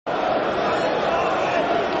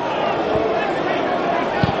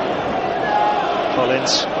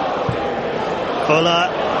Collins. Fuller.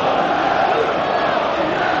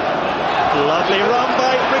 Lovely run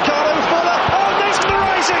by Ricardo Fuller. Oh,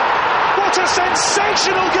 mesmerising! What a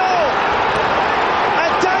sensational goal! A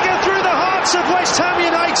dagger through the hearts of West Ham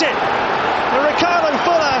United. And Ricardo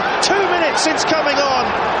Fuller, 2 minutes since coming on,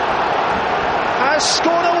 has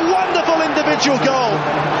scored a wonderful individual goal.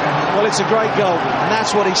 Well, it's a great goal, and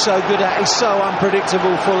that's what he's so good at. He's so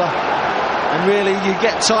unpredictable, Fuller. And really, you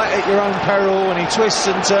get tight at your own peril, and he twists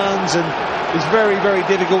and turns, and he's very, very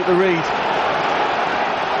difficult to read.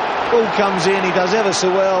 Ball comes in, he does ever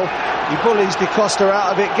so well. He bullies De Costa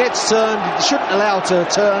out of it, gets turned, he shouldn't allow to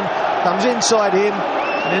turn, comes inside him,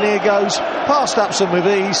 and then here goes, past Upson with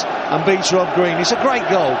ease, and beats Rob Green. It's a great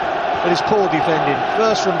goal, but it's poor defending.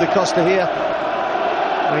 First from De Costa here,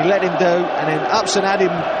 when he let him do, and then Upson had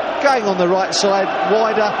him going on the right side,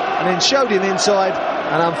 wider, and then showed him inside,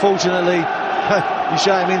 and unfortunately, you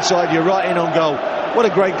show him inside, you're right in on goal. What a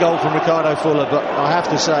great goal from Ricardo Fuller, but I have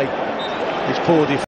to say, it's poor defending.